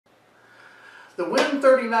The Win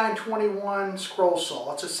 3921 scroll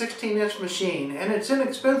saw. It's a 16-inch machine and it's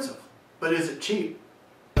inexpensive, but is it cheap?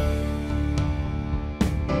 A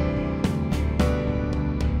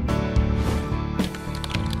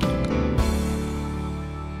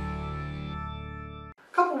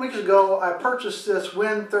couple weeks ago I purchased this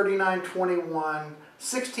Win 3921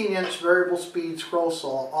 16-inch variable speed scroll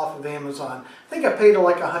saw off of Amazon. I think I paid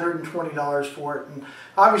like $120 for it, and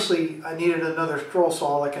obviously I needed another scroll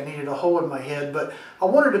saw, like I needed a hole in my head, but I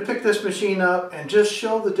wanted to pick this machine up and just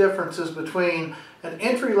show the differences between an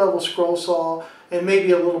entry-level scroll saw and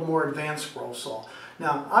maybe a little more advanced scroll saw.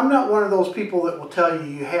 Now, I'm not one of those people that will tell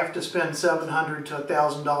you you have to spend $700 to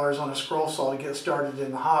 $1,000 on a scroll saw to get started in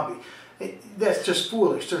the hobby. That's just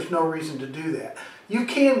foolish. There's no reason to do that. You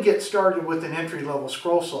can get started with an entry-level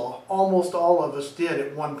scroll saw. Almost all of us did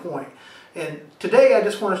at one point. And today I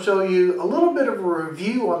just want to show you a little bit of a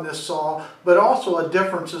review on this saw, but also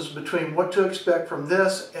differences between what to expect from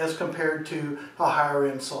this as compared to a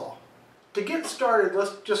higher-end saw. To get started,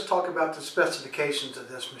 let's just talk about the specifications of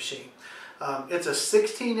this machine. It's a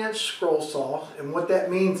 16-inch scroll saw, and what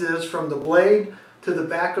that means is from the blade to the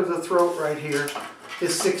back of the throat right here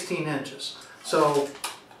is 16 inches. So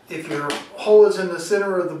if your hole is in the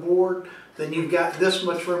center of the board, then you've got this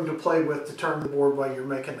much room to play with to turn the board while you're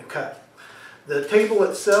making the cut. The table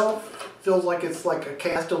itself feels like it's like a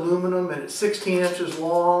cast aluminum, and it's 16 inches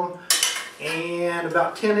long and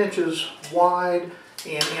about 10 inches wide,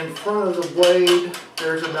 and in front of the blade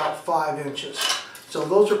there's about 5 inches. So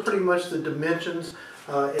those are pretty much the dimensions.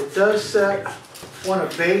 It does set on a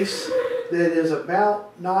base that is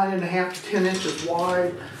about 9.5 to 10 inches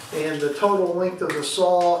wide, and the total length of the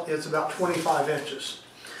saw is about 25 inches.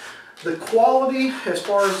 The quality as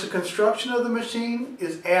far as the construction of the machine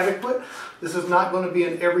is adequate. This is not going to be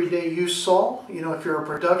an everyday use saw. You know, if you're a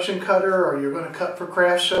production cutter or you're going to cut for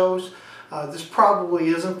craft shows, this probably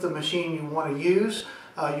isn't the machine you want to use.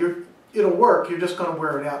 It'll work, you're just going to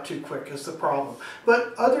wear it out too quick is the problem.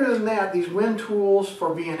 But other than that, these Win tools,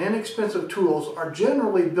 for being inexpensive tools, are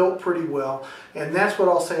generally built pretty well, and that's what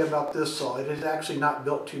I'll say about this saw. It is actually not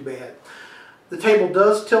built too bad. The table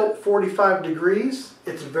does tilt 45 degrees.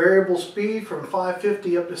 It's variable speed from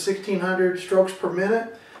 550 up to 1600 strokes per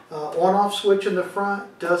minute. On-off switch in the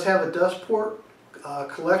front. Does have a dust port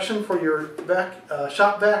collection for your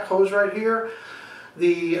shop vac hose right here.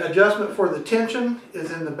 The adjustment for the tension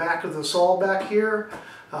is in the back of the saw back here.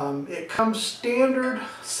 It comes standard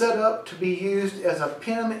set up to be used as a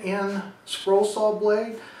pin-in scroll saw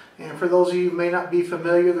blade. And for those of you who may not be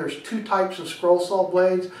familiar, there's two types of scroll saw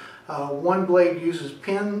blades. One blade uses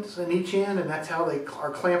pins in each end, and that's how they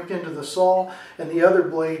are clamped into the saw. And the other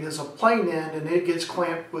blade is a plain end, and it gets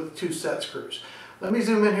clamped with 2 set screws. Let me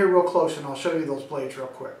zoom in here real close and I'll show you those blades real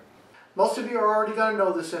quick. Most of you are already going to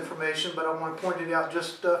know this information, but I want to point it out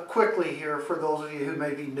just quickly here for those of you who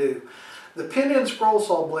may be new. The pin-in scroll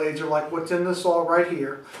saw blades are like what's in the saw right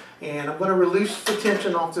here, and I'm going to release the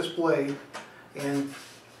tension off this blade and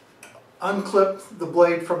unclip the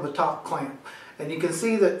blade from the top clamp. And you can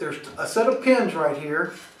see that there's a set of pins right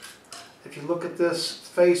here. If you look at this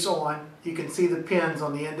face on, you can see the pins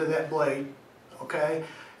on the end of that blade, okay?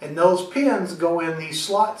 And those pins go in these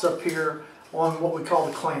slots up here on what we call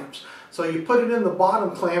the clamps. So you put it in the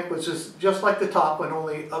bottom clamp, which is just like the top one,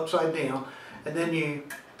 only upside down, and then you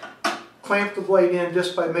clamp the blade in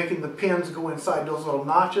just by making the pins go inside those little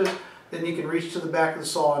notches. Then you can reach to the back of the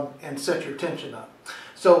saw and set your tension up.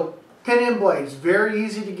 So pin-in blades, very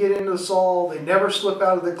easy to get into the saw. They never slip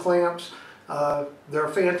out of the clamps. They're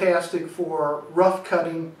fantastic for rough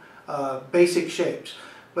cutting basic shapes.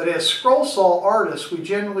 But as scroll saw artists, we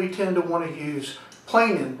generally tend to want to use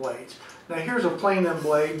plain-in blades. Now here's a plain-in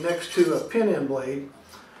blade next to a pin-in blade,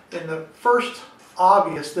 and the first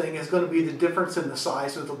obvious thing is going to be the difference in the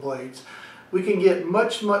size of the blades. We can get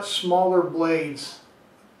much smaller blades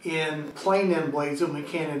in plain-in blades than we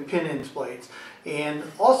can in pin-in blades. And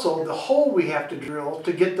also the hole we have to drill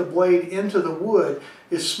to get the blade into the wood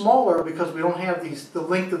is smaller because we don't have the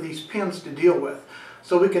length of these pins to deal with.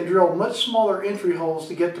 So we can drill much smaller entry holes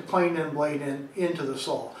to get the plain-in blade into the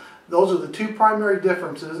saw. Those are the two primary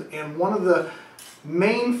differences, and one of the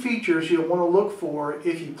main features you'll want to look for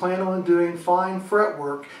if you plan on doing fine fret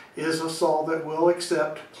work is a saw that will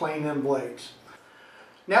accept plain-in blades.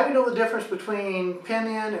 Now we know the difference between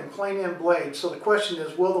pin-in and plain-in blades, so the question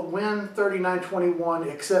is, will the Win 3921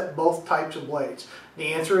 accept both types of blades?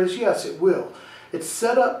 The answer is yes, it will. It's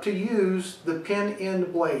set up to use the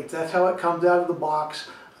pin-in blades. That's how it comes out of the box.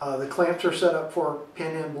 The clamps are set up for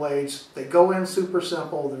pin-in blades. They go in super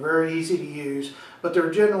simple, they're very easy to use, but they're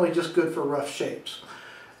generally just good for rough shapes.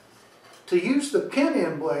 To use the pin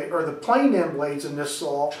end blade, or the plain end blades in this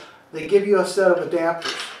saw, they give you a set of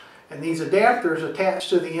adapters. And these adapters attach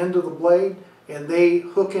to the end of the blade, and they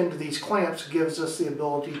hook into these clamps, gives us the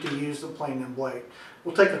ability to use the plain end blade.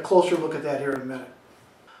 We'll take a closer look at that here in a minute.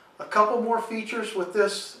 A couple more features with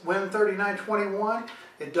this Win3921.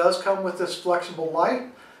 It does come with this flexible light.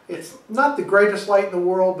 It's not the greatest light in the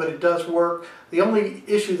world, but it does work. The only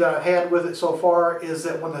issue that I've had with it so far is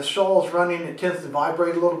that when the saw is running, it tends to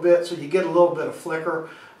vibrate a little bit, so you get a little bit of flicker.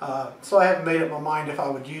 So I haven't made up my mind if I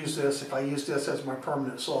would use this, if I use this as my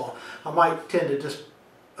permanent saw. I might tend to just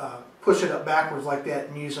push it up backwards like that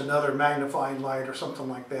and use another magnifying light or something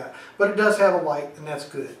like that. But it does have a light, and that's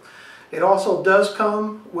good. It also does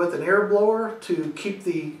come with an air blower to keep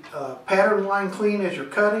the pattern line clean as you're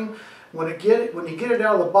cutting. When you get it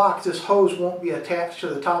out of the box, this hose won't be attached to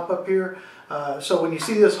the top up here. So when you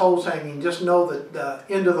see this hose hanging, just know that the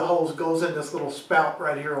end of the hose goes in this little spout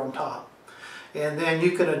right here on top. And then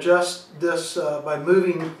you can adjust this by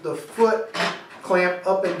moving the foot clamp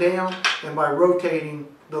up and down and by rotating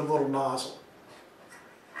the little nozzle.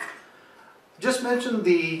 Just mentioned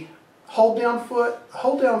the hold down foot. The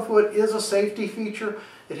hold down foot is a safety feature.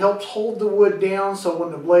 It helps hold the wood down, so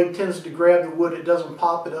when the blade tends to grab the wood, it doesn't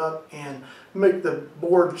pop it up and make the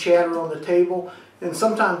board chatter on the table. And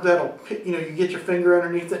sometimes that'll, you get your finger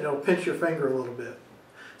underneath it and it'll pinch your finger a little bit.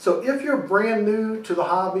 So if you're brand new to the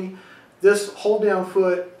hobby, this hold down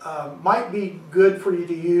foot might be good for you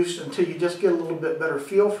to use until you just get a little bit better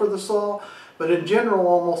feel for the saw. But in general,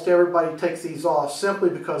 almost everybody takes these off simply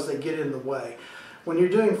because they get in the way. When you're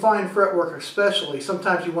doing fine fretwork especially,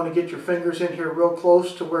 sometimes you want to get your fingers in here real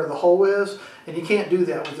close to where the hole is, and you can't do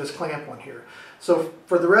that with this clamp on here. So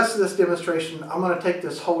for the rest of this demonstration, I'm going to take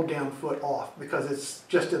this hold down foot off because it's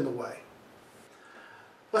just in the way.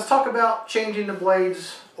 Let's talk about changing the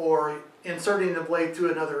blades or inserting the blade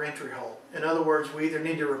through another entry hole. In other words, we either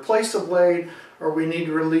need to replace the blade or we need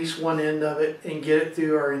to release one end of it and get it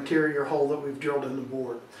through our interior hole that we've drilled in the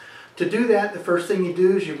board. To do that, the first thing you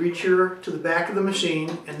do is you reach here to the back of the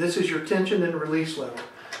machine, and this is your tension and release lever.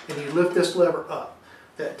 And you lift this lever up.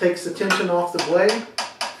 That takes the tension off the blade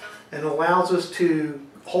and allows us to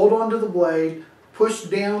hold onto the blade, push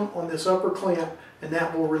down on this upper clamp, and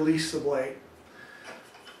that will release the blade.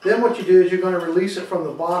 Then what you do is you're going to release it from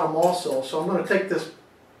the bottom also. So I'm going to take this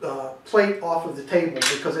plate off of the table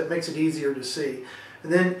because it makes it easier to see.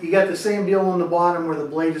 And then you got the same deal on the bottom where the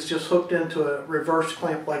blade is just hooked into a reverse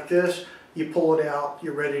clamp like this. You pull it out,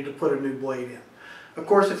 you're ready to put a new blade in. Of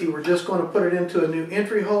course, if you were just going to put it into a new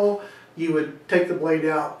entry hole, you would take the blade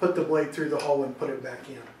out, put the blade through the hole, and put it back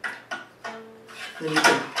in. Then you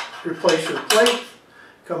can replace your plate,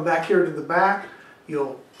 come back here to the back,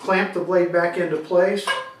 you'll clamp the blade back into place,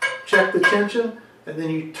 check the tension, and then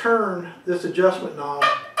you turn this adjustment knob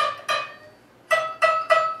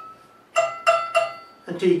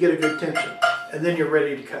until you get a good tension, and then you're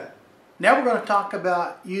ready to cut. Now we're going to talk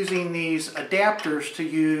about using these adapters to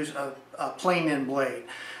use a plain end blade.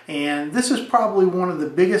 And this is probably one of the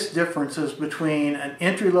biggest differences between an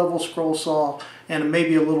entry-level scroll saw and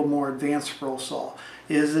maybe a little more advanced scroll saw,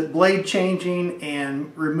 is that blade changing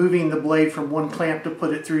and removing the blade from one clamp to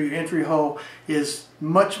put it through your entry hole is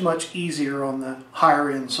much easier on the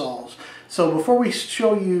higher end saws. So before we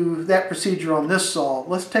show you that procedure on this saw,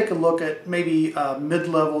 let's take a look at maybe a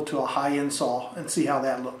mid-level to a high-end saw and see how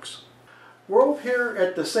that looks. We're over here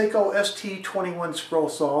at the Seiko ST21 scroll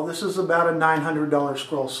saw. This is about a $900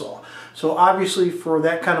 scroll saw. So obviously for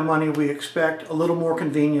that kind of money we expect a little more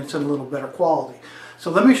convenience and a little better quality.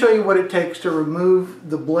 So let me show you what it takes to remove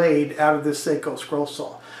the blade out of this Seiko scroll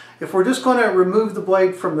saw. If we're just going to remove the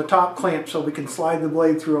blade from the top clamp so we can slide the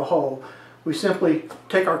blade through a hole, we simply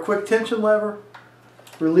take our quick tension lever,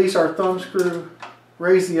 release our thumb screw,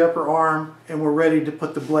 raise the upper arm, and we're ready to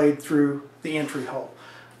put the blade through the entry hole.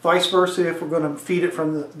 Vice versa, if we're going to feed it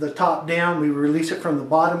from the top down, we release it from the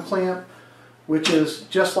bottom clamp, which is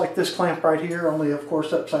just like this clamp right here, only of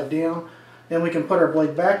course upside down. Then we can put our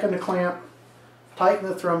blade back in the clamp, tighten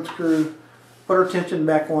the thumb screw, put our tension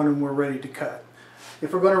back on, and we're ready to cut.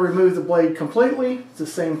 If we're going to remove the blade completely, it's the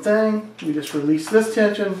same thing. We just release this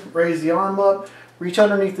tension, raise the arm up, reach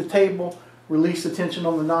underneath the table, release the tension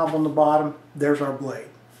on the knob on the bottom, there's our blade.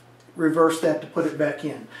 Reverse that to put it back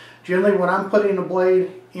in. Generally when I'm putting a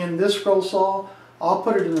blade in this scroll saw, I'll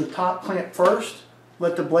put it in the top clamp first,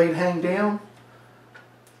 let the blade hang down,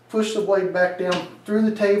 push the blade back down through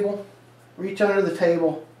the table, reach under the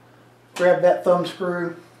table, grab that thumb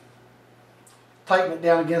screw, tighten it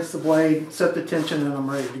down against the blade, set the tension, and I'm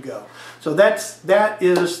ready to go. So that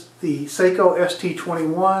is the Seiko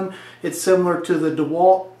ST21. It's similar to the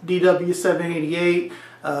DeWalt DW788.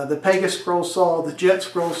 The Pega scroll saw, the Jet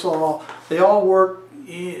scroll saw, they all work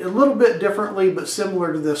a little bit differently but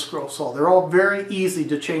similar to this scroll saw. They're all very easy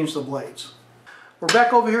to change the blades. We're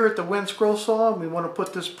back over here at the Win scroll saw. We want to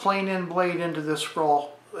put this plain end blade into this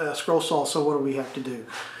scroll saw, so what do we have to do?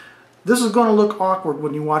 This is going to look awkward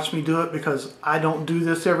when you watch me do it because I don't do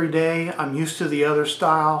this every day. I'm used to the other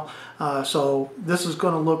style, so this is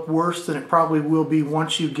going to look worse than it probably will be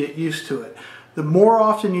once you get used to it. The more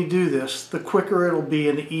often you do this, the quicker it'll be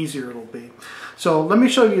and the easier it'll be. So let me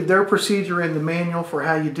show you their procedure in the manual for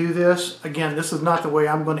how you do this. Again, this is not the way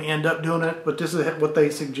I'm going to end up doing it, but this is what they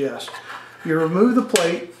suggest. You remove the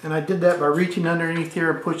plate, and I did that by reaching underneath here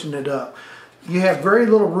and pushing it up. You have very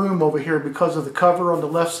little room over here because of the cover on the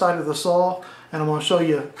left side of the saw, and I'm going to show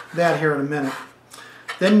you that here in a minute.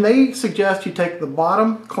 Then they suggest you take the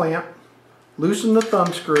bottom clamp, loosen the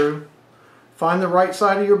thumb screw, find the right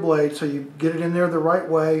side of your blade so you get it in there the right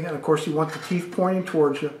way, and of course you want the teeth pointing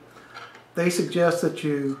towards you. They suggest that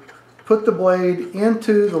you put the blade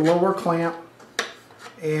into the lower clamp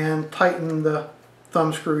and tighten the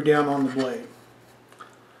thumb screw down on the blade.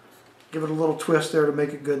 Give it a little twist there to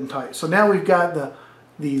make it good and tight. So now we've got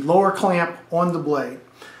the lower clamp on the blade.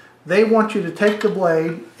 They want you to take the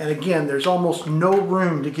blade, and again, there's almost no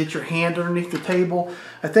room to get your hand underneath the table.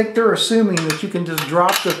 I think they're assuming that you can just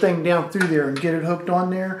drop the thing down through there and get it hooked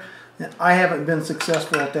on there. And I haven't been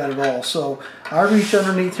successful at that at all. So I reach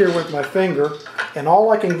underneath here with my finger, and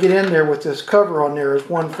all I can get in there with this cover on there is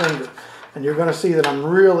one finger. And you're going to see that I'm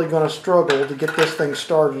really going to struggle to get this thing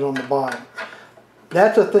started on the bottom.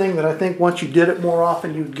 That's a thing that I think once you did it more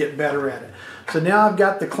often, you'd get better at it. So now I've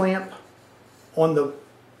got the clamp on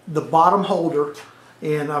the bottom holder,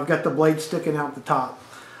 and I've got the blade sticking out the top.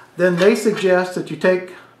 Then they suggest that you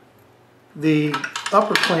take the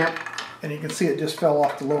upper clamp, and you can see it just fell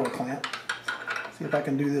off the lower clamp. See if I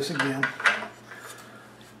can do this again.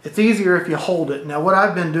 It's easier if you hold it. Now what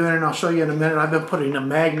I've been doing, and I'll show you in a minute, I've been putting a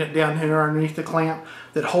magnet down here underneath the clamp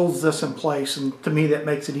that holds this in place, and to me that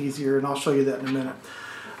makes it easier, and I'll show you that in a minute.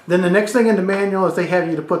 Then the next thing in the manual is they have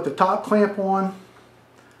you to put the top clamp on,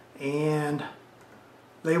 and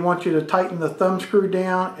they want you to tighten the thumb screw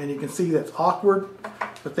down, and you can see that's awkward,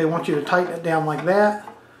 but they want you to tighten it down like that.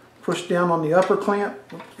 Push down on the upper clamp.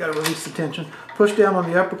 Oops, got to release the tension. Push down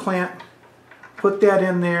on the upper clamp, put that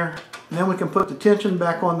in there, and then we can put the tension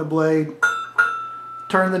back on the blade,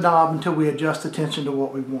 turn the knob until we adjust the tension to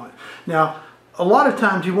what we want. Now, a lot of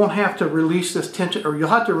times you won't have to release this tension, or you'll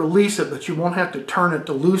have to release it, but you won't have to turn it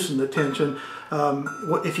to loosen the tension.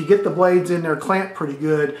 If you get the blades in there clamped pretty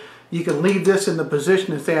good, you can leave this in the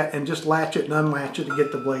position it's at and just latch it and unlatch it to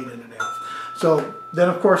get the blade in and out. So then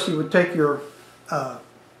of course you would take your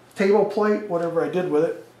table plate, whatever I did with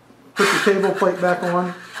it, put your table plate back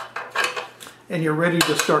on, and you're ready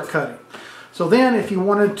to start cutting. So then if you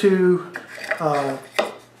wanted to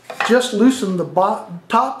just loosen the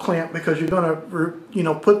top clamp because you're going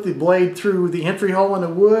to put the blade through the entry hole in the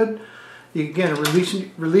wood, you again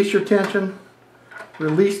release your tension,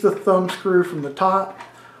 release the thumb screw from the top,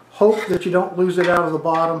 hope that you don't lose it out of the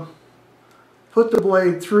bottom, put the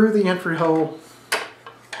blade through the entry hole,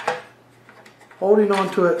 holding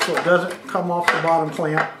onto it so it doesn't come off the bottom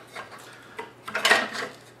clamp,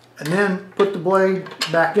 and then put the blade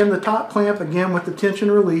back in the top clamp again with the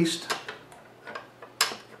tension released.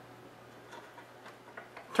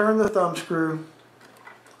 Turn the thumb screw,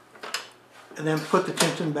 and then put the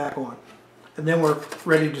tension back on. And then we're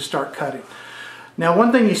ready to start cutting. Now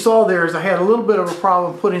one thing you saw there is I had a little bit of a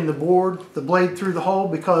problem putting the blade through the hole,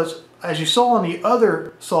 because as you saw on the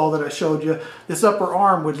other saw that I showed you, this upper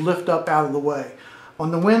arm would lift up out of the way.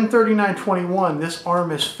 On the Win 3921, this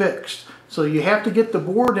arm is fixed. So you have to get the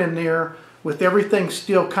board in there with everything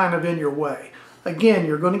still kind of in your way. Again,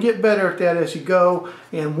 you're going to get better at that as you go,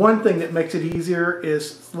 and one thing that makes it easier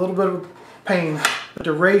is a little bit of pain, but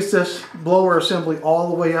to raise this blower assembly all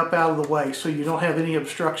the way up out of the way so you don't have any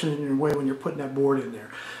obstruction in your way when you're putting that board in there.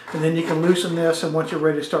 And then you can loosen this, and once you're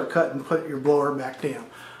ready to start cutting, put your blower back down.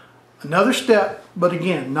 Another step, but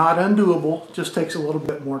again, not undoable, just takes a little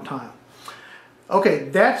bit more time. Okay,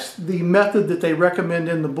 that's the method that they recommend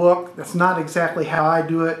in the book. That's not exactly how I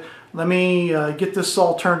do it. Let me get this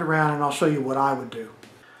saw turned around and I'll show you what I would do.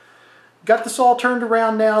 Got the saw turned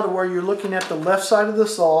around now to where you're looking at the left side of the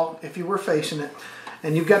saw if you were facing it.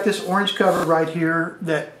 And you've got this orange cover right here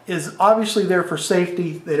that is obviously there for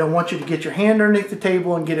safety. They don't want you to get your hand underneath the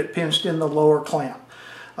table and get it pinched in the lower clamp.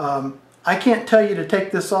 I can't tell you to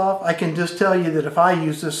take this off. I can just tell you that if I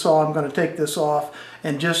use this saw, I'm going to take this off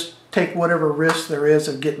and just take whatever risk there is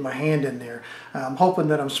of getting my hand in there. I'm hoping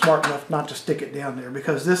that I'm smart enough not to stick it down there,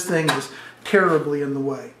 because this thing is terribly in the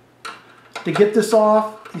way. To get this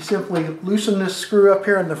off, you simply loosen this screw up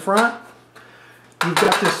here in the front. You've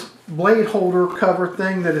got this blade holder cover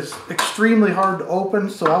thing that is extremely hard to open,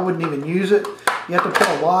 so I wouldn't even use it. You have to put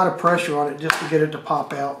a lot of pressure on it just to get it to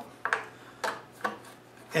pop out.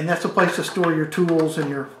 And that's a place to store your tools and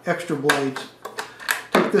your extra blades.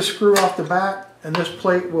 Take this screw off the back and this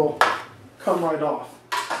plate will come right off.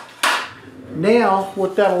 Now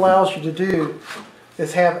what that allows you to do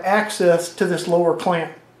is have access to this lower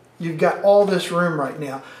clamp. You've got all this room right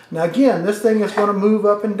now. Now again, this thing is going to move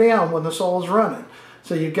up and down when the saw is running.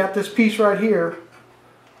 So you've got this piece right here,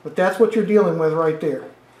 but that's what you're dealing with right there.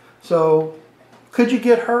 So could you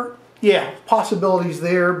get hurt? Yeah, possibilities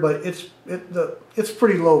there, but it's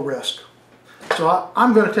pretty low risk. So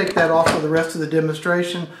I'm going to take that off for the rest of the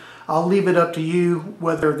demonstration. I'll leave it up to you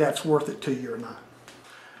whether that's worth it to you or not.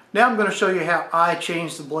 Now I'm going to show you how I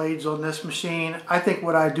change the blades on this machine. I think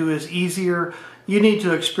what I do is easier. You need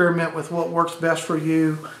to experiment with what works best for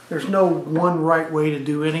you. There's no one right way to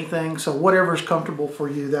do anything, so whatever's comfortable for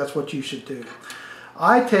you, that's what you should do.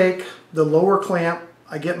 I take the lower clamp,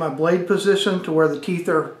 I get my blade position to where the teeth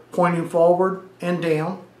are pointing forward and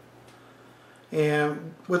down,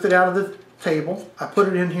 and with it out of the table, I put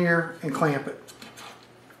it in here and clamp it.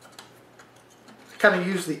 Kind of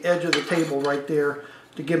use the edge of the table right there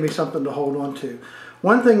to give me something to hold on to.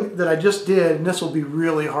 One thing that I just did, and this will be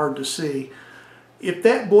really hard to see, if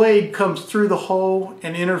that blade comes through the hole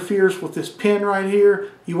and interferes with this pin right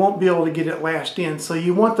here, you won't be able to get it lashed in. So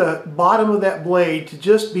you want the bottom of that blade to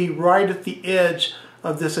just be right at the edge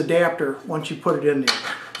of this adapter once you put it in there.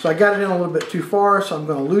 So I got it in a little bit too far, so I'm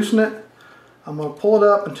going to loosen it. I'm going to pull it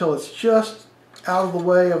up until it's just out of the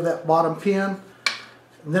way of that bottom pin.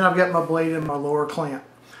 And then I've got my blade in my lower clamp.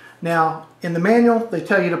 Now, in the manual, they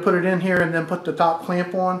tell you to put it in here and then put the top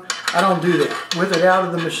clamp on. I don't do that. With it out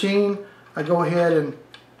of the machine, I go ahead and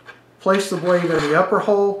place the blade in the upper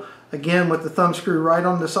hole, again with the thumb screw right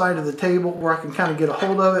on the side of the table where I can kind of get a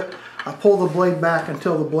hold of it. I pull the blade back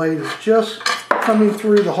until the blade is just coming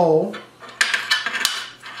through the hole,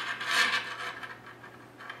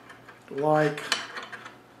 like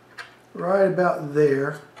right about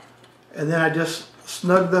there, and then I just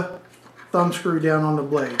snug the thumb screw down on the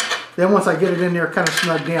blade. Then once I get it in there kind of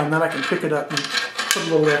snug down, then I can pick it up and put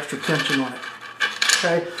a little extra tension on it.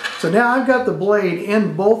 Okay, so now I've got the blade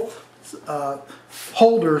in both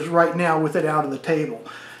holders right now with it out of the table.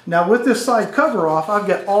 Now with this side cover off, I've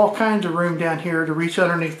got all kinds of room down here to reach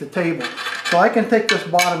underneath the table. So I can take this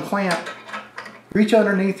bottom clamp, reach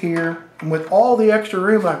underneath here, and with all the extra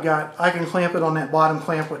room I've got, I can clamp it on that bottom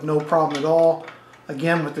clamp with no problem at all.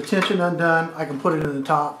 Again, with the tension undone, I can put it in the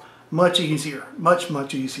top. Much easier,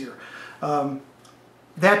 much easier.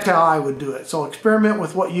 That's how I would do it. So experiment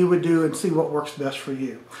with what you would do and see what works best for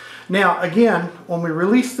you. Now again, when we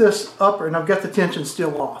release this upper, and I've got the tension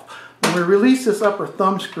still off, when we release this upper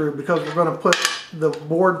thumb screw, because we're going to put the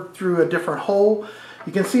board through a different hole,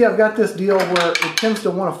 you can see I've got this deal where it tends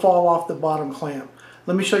to want to fall off the bottom clamp.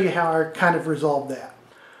 Let me show you how I kind of resolve that.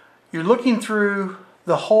 You're looking through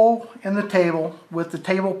the hole in the table with the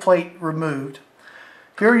table plate removed.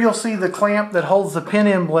 Here you'll see the clamp that holds the pin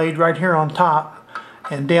end blade right here on top.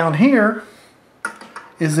 And down here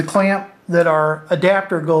is the clamp that our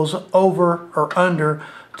adapter goes over or under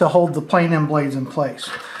to hold the plain end blades in place.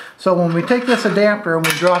 So when we take this adapter and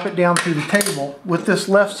we drop it down through the table, with this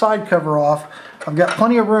left side cover off, I've got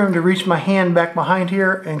plenty of room to reach my hand back behind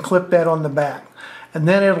here and clip that on the back. And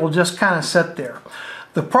then it'll just kind of sit there.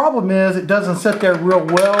 The problem is it doesn't sit there real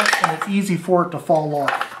well and it's easy for it to fall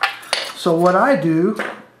off. So what I do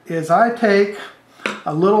is I take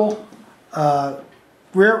a little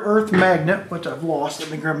rare earth magnet, which I've lost.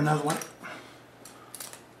 Let me grab another one.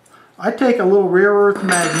 I take a little rare earth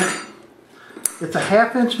magnet. It's a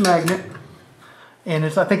 1/2 inch magnet, and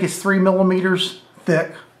I think it's 3 millimeters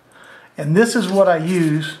thick. And this is what I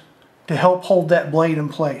use to help hold that blade in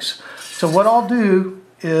place. So what I'll do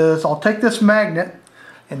is I'll take this magnet,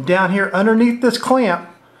 and down here underneath this clamp,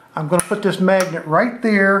 I'm going to put this magnet right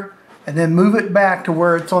there, and then move it back to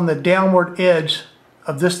where it's on the downward edge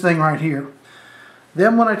of this thing right here.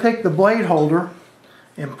 Then when I take the blade holder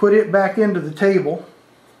and put it back into the table,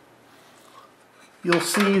 you'll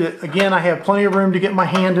see that again I have plenty of room to get my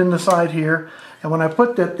hand in the side here, and when I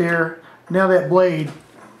put that there, now that blade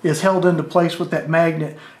is held into place with that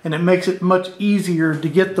magnet, and it makes it much easier to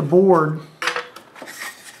get the board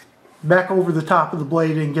back over the top of the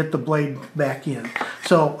blade and get the blade back in.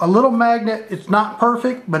 So a little magnet, it's not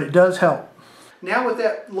perfect, but it does help. Now with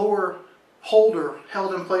that lower holder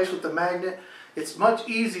held in place with the magnet, it's much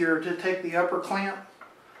easier to take the upper clamp,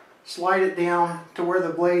 slide it down to where the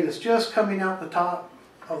blade is just coming out the top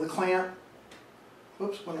of the clamp,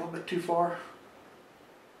 Whoops, went a little bit too far.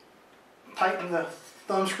 Tighten the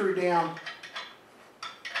thumb screw down.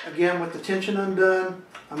 Again, with the tension undone,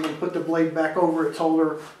 I'm going to put the blade back over its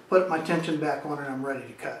holder, put my tension back on, and I'm ready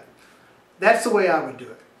to cut. That's the way I would do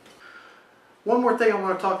it. One more thing I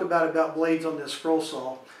want to talk about blades on this scroll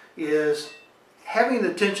saw is having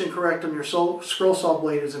the tension correct on your scroll saw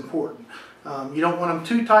blade is important. You don't want them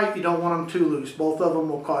too tight, you don't want them too loose. Both of them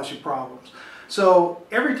will cause you problems. So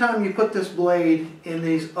every time you put this blade in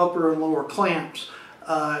these upper and lower clamps,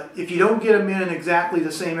 if you don't get them in exactly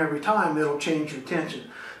the same every time, it'll change your tension.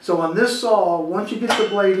 So on this saw, once you get the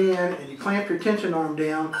blade in and you clamp your tension arm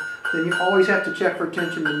down, then you always have to check for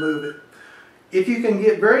tension and move it. If you can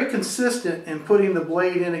get very consistent in putting the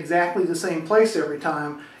blade in exactly the same place every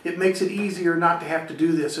time, it makes it easier not to have to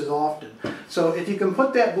do this as often. So if you can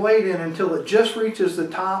put that blade in until it just reaches the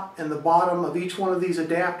top and the bottom of each one of these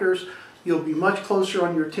adapters, you'll be much closer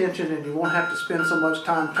on your tension and you won't have to spend so much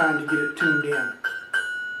time trying to get it tuned in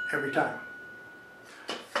every time.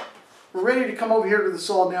 We're ready to come over here to the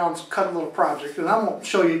saw now and cut a little project. And I won't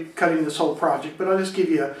show you cutting this whole project, but I'll just give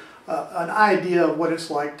you an idea of what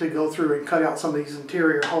it's like to go through and cut out some of these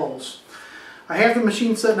interior holes. I have the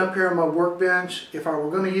machine sitting up here on my workbench. If I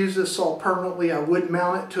were going to use this saw permanently, I would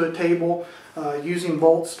mount it to a table using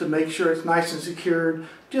bolts to make sure it's nice and secured.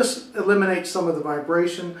 Just eliminate some of the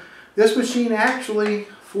vibration. This machine actually,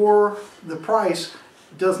 for the price,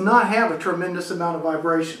 does not have a tremendous amount of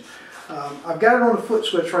vibration. I've got it on a foot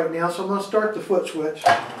switch right now, so I'm going to start the foot switch.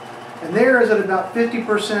 And there is at about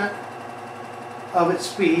 50% of its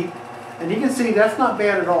speed. And you can see that's not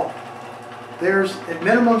bad at all. There's at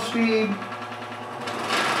minimum speed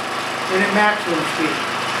and at maximum speed.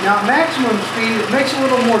 Now at maximum speed it makes a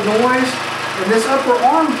little more noise and this upper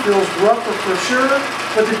arm feels rougher for sure,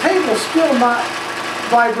 but the table's still not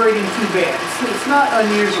vibrating too bad. It's not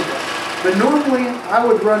unusable. But normally I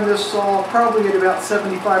would run this saw probably at about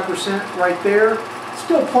 75% right there.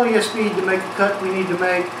 Still plenty of speed to make the cut we need to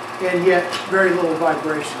make and yet very little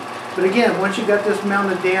vibration. But again, once you got this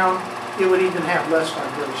mounted down, it would even have less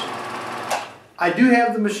vibration. I do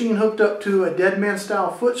have the machine hooked up to a Deadman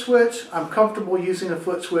style foot switch. I'm comfortable using a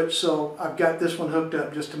foot switch, so I've got this one hooked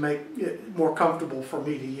up just to make it more comfortable for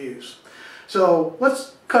me to use. So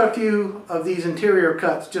let's cut a few of these interior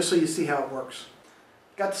cuts just so you see how it works.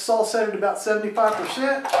 Got the saw set at about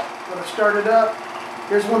 75%. When I start it up,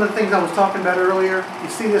 here's one of the things I was talking about earlier. You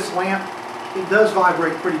see this lamp? It does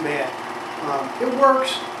vibrate pretty bad. It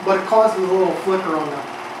works, but it causes a little flicker on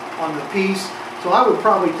the piece. So I would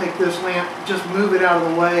probably take this lamp, just move it out of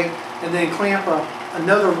the way, and then clamp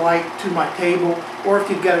another light to my table. Or if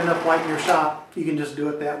you've got enough light in your shop, you can just do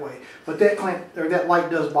it that way. But that light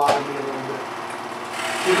does bother me a little bit.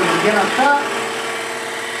 We can begin our cut.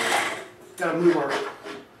 Got to move our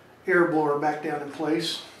air blower back down in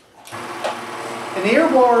place. And the air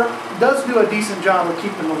blower does do a decent job of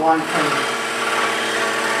keeping the line clean.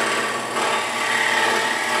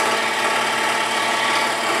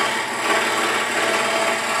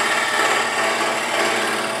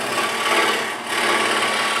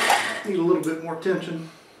 Need a little bit more tension.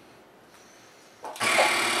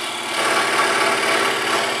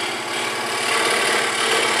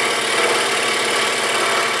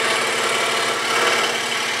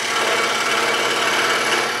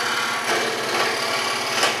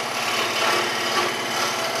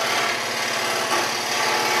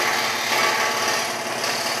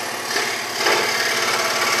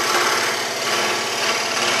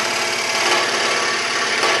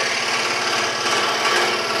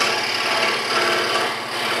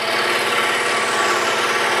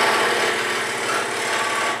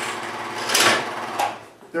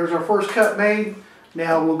 There's our first cut made.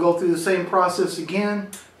 Now we'll go through the same process again.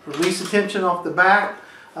 Release the tension off the back.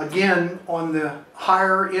 Again, on the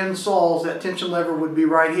higher end saws, that tension lever would be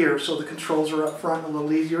right here, so the controls are up front, a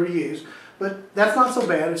little easier to use. But that's not so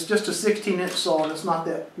bad. It's just a 16-inch saw and it's not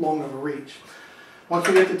that long of a reach. Once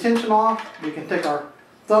we get the tension off, we can take our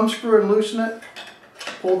thumb screw and loosen it,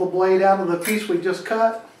 pull the blade out of the piece we just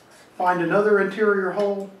cut, find another interior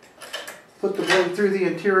hole, put the blade through the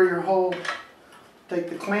interior hole, take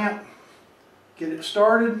the clamp, get it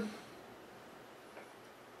started.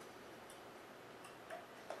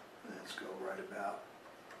 Let's go right about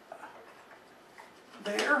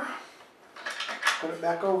there. Put it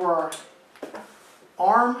back over our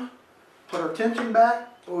arm, put our tension back.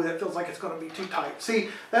 Oh, that feels like it's going to be too tight. See,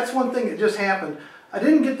 that's one thing that just happened. I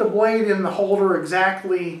didn't get the blade in the holder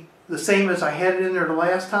exactly the same as I had it in there the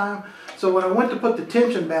last time. So when I went to put the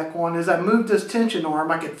tension back on, as I moved this tension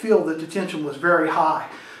arm, I could feel that the tension was very high.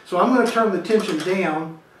 So I'm going to turn the tension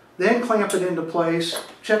down, then clamp it into place,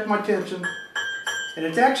 check my tension, And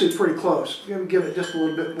it's actually pretty close. Give it just a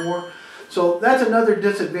little bit more. So that's another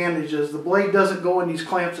disadvantage, is the blade doesn't go in these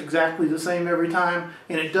clamps exactly the same every time,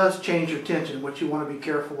 and it does change your tension, which you want to be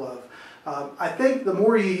careful of. I think the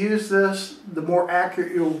more you use this, the more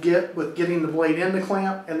accurate you'll get with getting the blade in the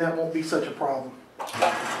clamp, and that won't be such a problem.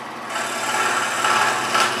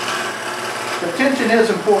 The tension is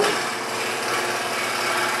important.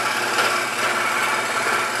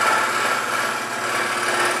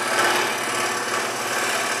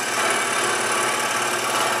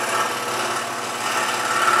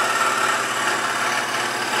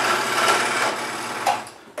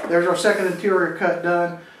 There's our second interior cut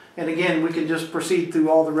done. And again, we can just proceed through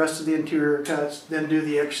all the rest of the interior cuts, then do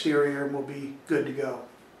the exterior, and we'll be good to go.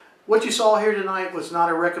 What you saw here tonight was not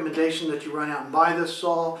a recommendation that you run out and buy this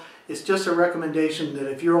saw. It's just a recommendation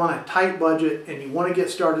that if you're on a tight budget and you want to get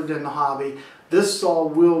started in the hobby, this saw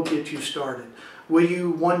will get you started. Will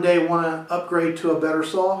you one day want to upgrade to a better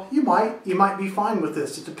saw? You might. You might be fine with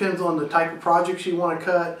this. It depends on the type of projects you want to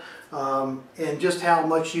cut and just how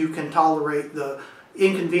much you can tolerate the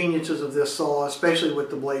inconveniences of this saw, especially with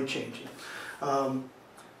the blade changing.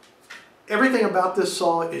 Everything about this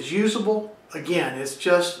saw is usable. Again, it's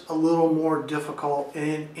just a little more difficult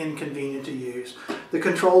and inconvenient to use. The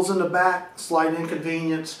controls in the back, slight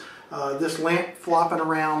inconvenience. This lamp flopping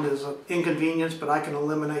around is an inconvenience, but I can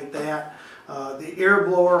eliminate that. The air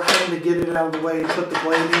blower, having to get it out of the way to put the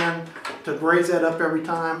blade in, to raise that up every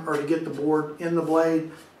time, or to get the board in the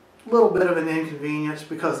blade, a little bit of an inconvenience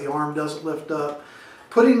because the arm doesn't lift up.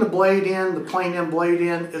 Putting the blade in, the plain end blade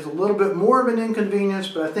in, is a little bit more of an inconvenience,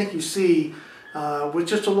 but I think you see, with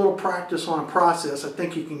just a little practice on a process, I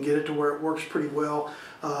think you can get it to where it works pretty well.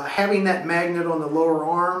 Having that magnet on the lower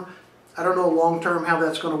arm, I don't know long term how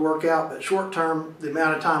that's going to work out, but short term, the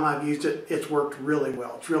amount of time I've used it, it's worked really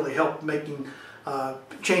well. It's really helped making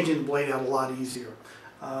changing the blade out a lot easier.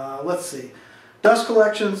 Let's see. Dust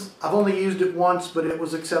collections, I've only used it once, but it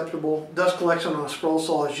was acceptable. Dust collection on a scroll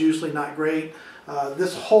saw is usually not great.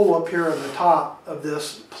 This hole up here on the top of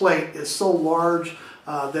this plate is so large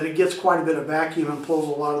that it gets quite a bit of vacuum and pulls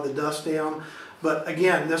a lot of the dust down. But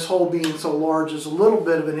again, this hole being so large is a little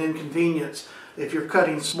bit of an inconvenience if you're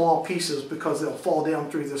cutting small pieces, because they'll fall down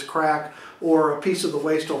through this crack, or a piece of the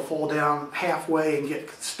waste will fall down halfway and get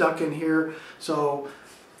stuck in here. So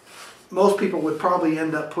most people would probably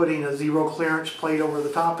end up putting a zero clearance plate over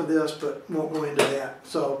the top of this, but won't go into that.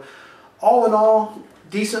 So all in all,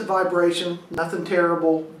 decent vibration, nothing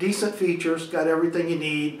terrible, decent features, got everything you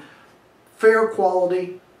need, fair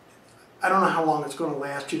quality. I don't know how long it's going to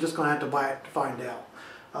last. You're just going to have to buy it to find out.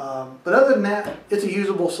 But other than that, it's a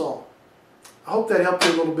usable saw. I hope that helped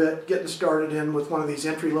you a little bit getting started in with one of these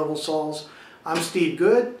entry-level saws. I'm Steve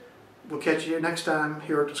Good. We'll catch you next time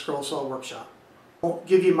here at the Scroll Saw Workshop. I won't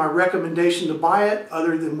give you my recommendation to buy it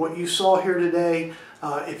other than what you saw here today.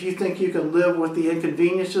 If you think you can live with the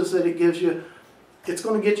inconveniences that it gives you, it's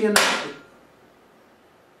going to get you in the hobby.